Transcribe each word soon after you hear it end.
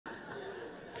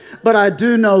But I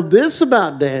do know this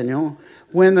about Daniel.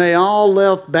 When they all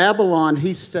left Babylon,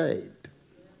 he stayed.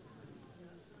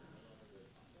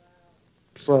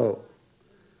 So,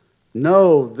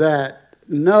 know that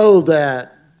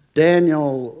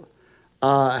Daniel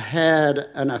had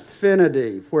an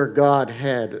affinity where God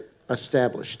had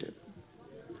established him.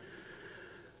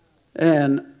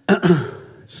 And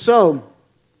so,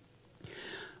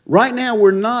 right now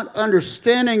we're not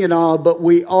understanding it all, but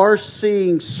we are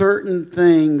seeing certain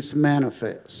things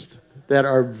manifest that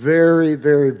are very,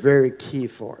 very, very key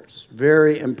for us,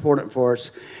 very important for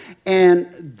us. And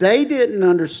they didn't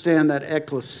understand that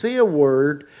ecclesia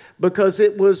word because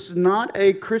it was not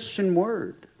a Christian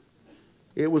word.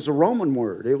 It was a Roman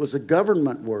word. It was a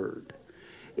government word.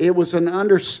 It was an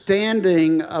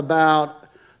understanding about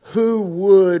who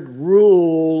would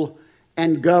rule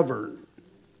and govern.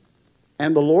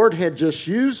 And the Lord had just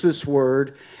used this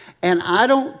word, and I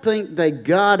don't think they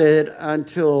got it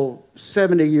until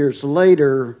 70 years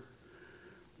later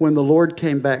when the Lord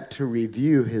came back to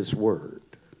review his word.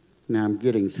 Now I'm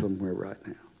getting somewhere right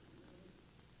now.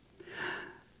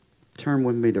 Turn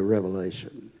with me to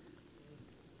Revelation.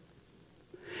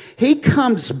 He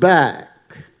comes back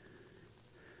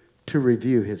to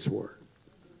review his word.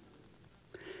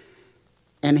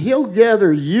 And he'll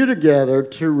gather you together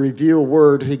to review a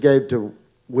word he gave to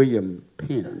William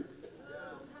Penn.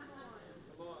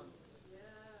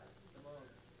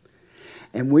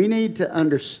 And we need to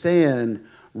understand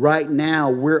right now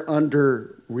we're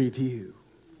under review.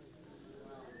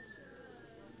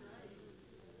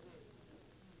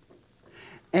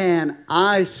 And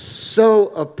I so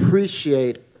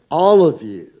appreciate all of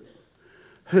you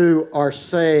who are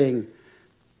saying,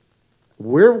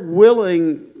 we're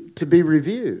willing to be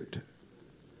reviewed.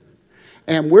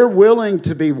 And we're willing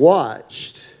to be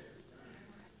watched.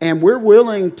 And we're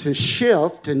willing to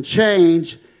shift and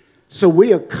change so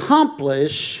we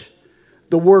accomplish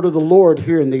the word of the Lord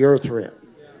here in the earth realm.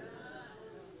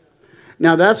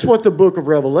 Now that's what the book of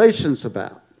Revelation's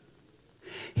about.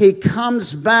 He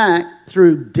comes back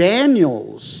through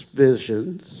Daniel's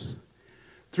visions,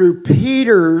 through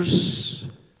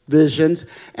Peter's visions,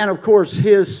 and of course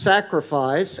his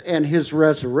sacrifice and his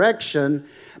resurrection.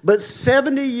 But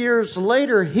 70 years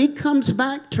later, he comes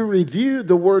back to review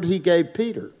the word he gave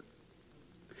Peter.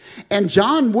 And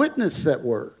John witnessed that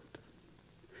word.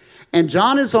 And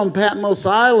John is on Patmos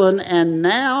Island, and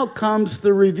now comes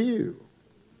the review.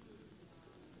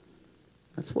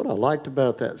 That's what I liked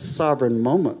about that sovereign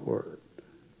moment word.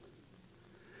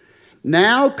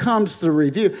 Now comes the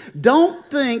review. Don't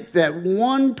think that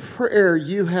one prayer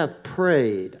you have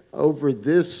prayed over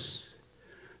this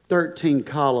 13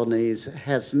 colonies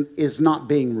is not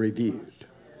being reviewed.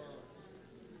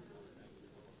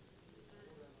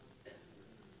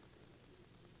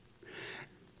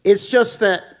 It's just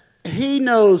that he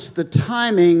knows the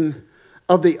timing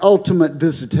of the ultimate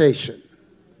visitation.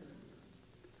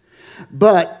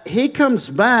 But he comes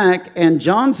back, and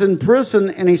John's in prison,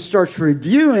 and he starts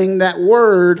reviewing that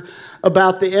word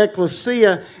about the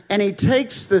ecclesia, and he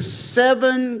takes the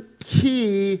 7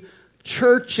 key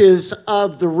churches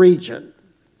of the region.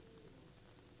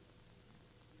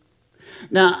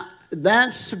 Now,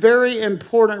 that's very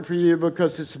important for you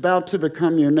because it's about to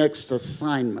become your next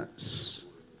assignments.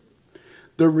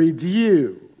 The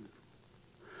review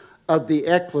of the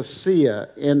ecclesia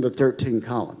in the 13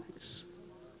 colonies.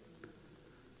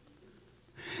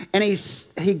 And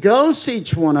he goes to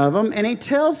each one of them, and he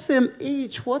tells them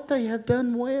each what they have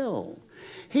done well.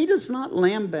 He does not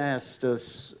lambaste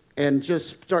us and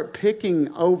just start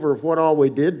picking over what all we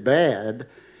did bad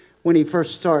when he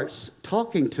first starts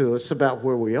talking to us about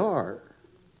where we are.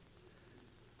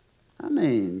 I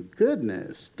mean,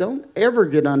 goodness, don't ever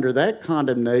get under that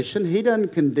condemnation. He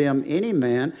doesn't condemn any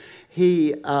man.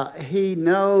 He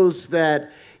knows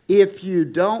that if you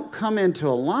don't come into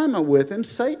alignment with him,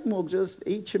 Satan will just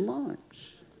eat your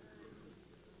lunch.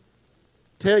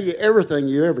 Tell you everything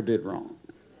you ever did wrong.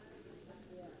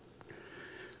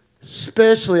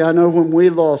 Especially, I know when we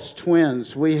lost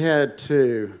twins, we had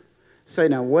to say,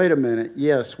 now, wait a minute.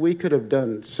 Yes, we could have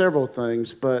done several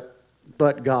things, but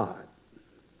God.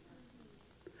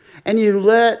 And you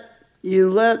let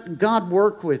God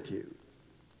work with you.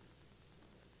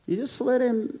 You just let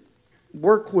him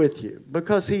work with you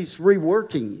because he's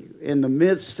reworking you in the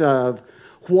midst of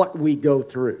what we go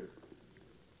through.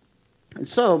 And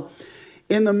so,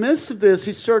 in the midst of this,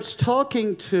 he starts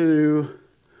talking to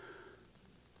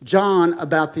John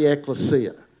about the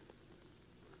ecclesia.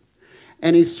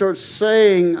 And he starts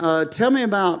saying, tell me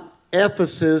about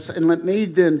Ephesus, and let me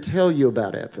then tell you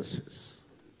about Ephesus.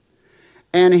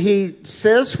 And he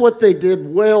says what they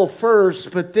did well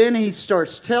first, but then he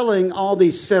starts telling all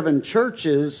these 7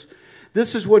 churches,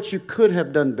 this is what you could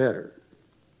have done better.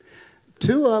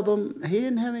 2 of them, he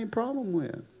didn't have any problem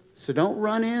with. So don't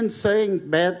run in saying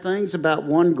bad things about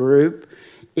one group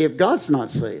if God's not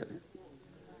saying it.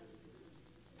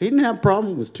 He didn't have a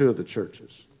problem with 2 of the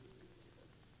churches.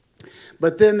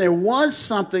 But then there was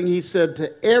something he said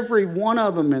to every one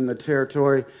of them in the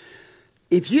territory.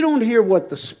 If you don't hear what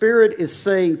the Spirit is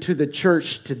saying to the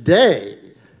church today,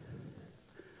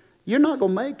 you're not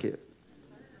going to make it.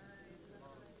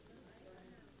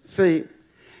 See,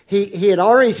 he had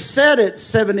already said it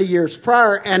 70 years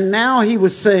prior, and now he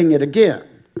was saying it again.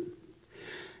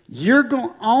 You're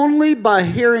going only by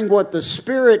hearing what the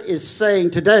Spirit is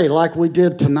saying today, like we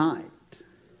did tonight,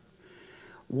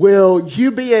 will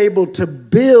you be able to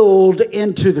build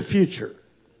into the future.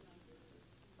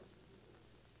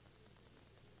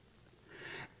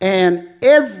 And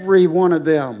every one of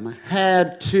them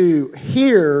had to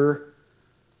hear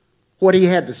what he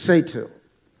had to say to them.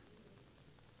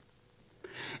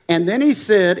 And then he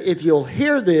said, if you'll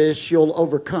hear this, you'll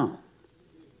overcome.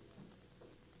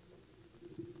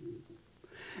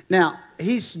 Now,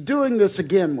 he's doing this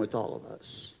again with all of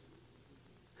us.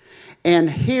 And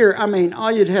here, I mean,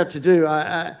 all you'd have to do,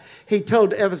 he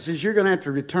told Ephesus, you're going to have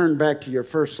to return back to your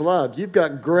first love. You've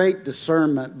got great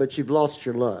discernment, but you've lost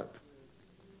your love.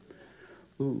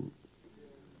 Ooh.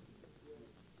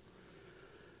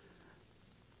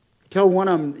 Told one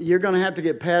of them, you're going to have to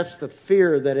get past the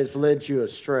fear that has led you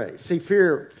astray. See,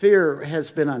 fear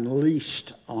has been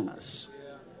unleashed on us.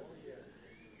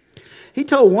 He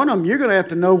told one of them, you're going to have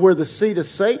to know where the seat of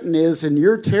Satan is in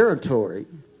your territory.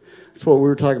 That's what we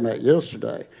were talking about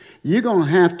yesterday. You're going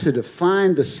to have to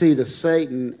define the seat of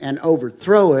Satan and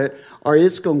overthrow it, or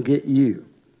it's going to get you.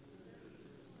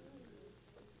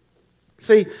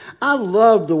 See, I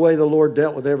love the way the Lord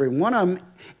dealt with every one of them,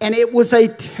 and it was a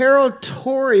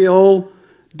territorial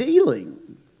dealing.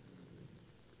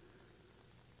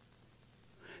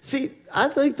 See, I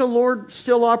think the Lord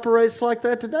still operates like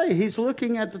that today. He's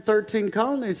looking at the 13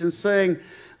 colonies and saying,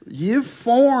 you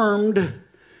formed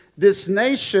this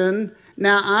nation,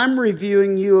 now I'm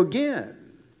reviewing you again.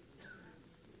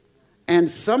 And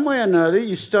some way or another,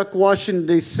 you stuck Washington,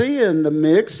 D.C. in the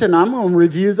mix, and I'm going to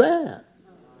review that.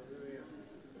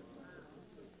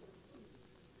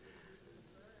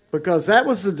 Because that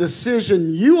was the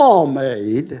decision you all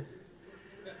made.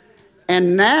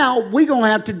 And now we're going to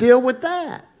have to deal with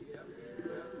that.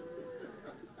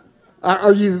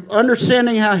 Are you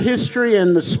understanding how history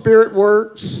and the Spirit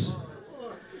works?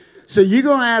 So you're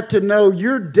going to have to know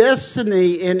your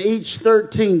destiny in each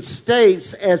 13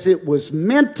 states as it was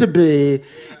meant to be.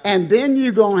 And then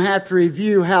you're going to have to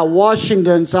review how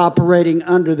Washington's operating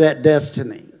under that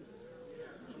destiny.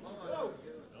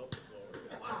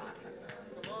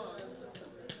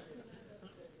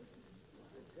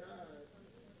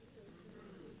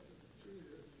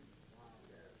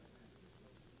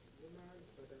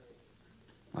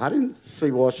 I didn't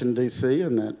see Washington, D.C.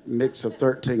 in that mix of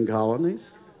 13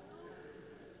 colonies.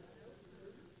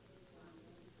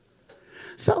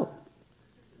 So,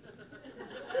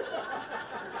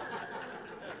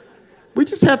 we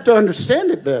just have to understand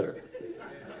it better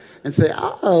and say,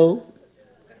 uh-oh.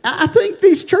 I think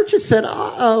these churches said,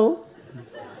 uh-oh.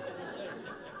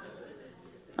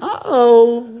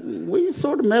 Uh-oh. We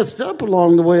sort of messed up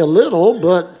along the way a little,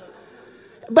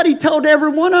 but he told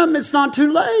every one of them it's not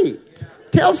too late.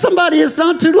 Tell somebody it's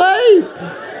not too late.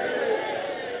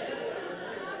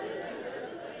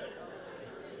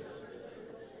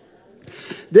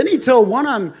 Then he told one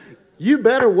of them, you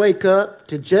better wake up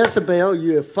to Jezebel.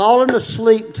 You have fallen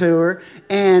asleep to her,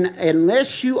 and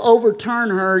unless you overturn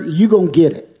her, you're going to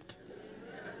get it.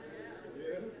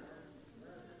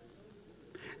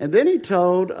 And then he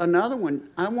told another one,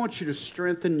 I want you to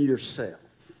strengthen yourself.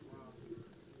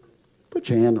 Put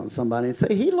your hand on somebody and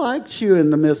say, he likes you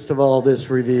in the midst of all this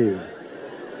review.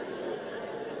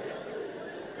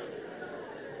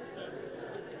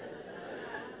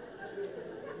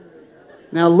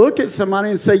 Now look at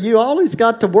somebody and say, you all he's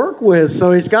got to work with,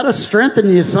 so he's got to strengthen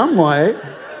you some way.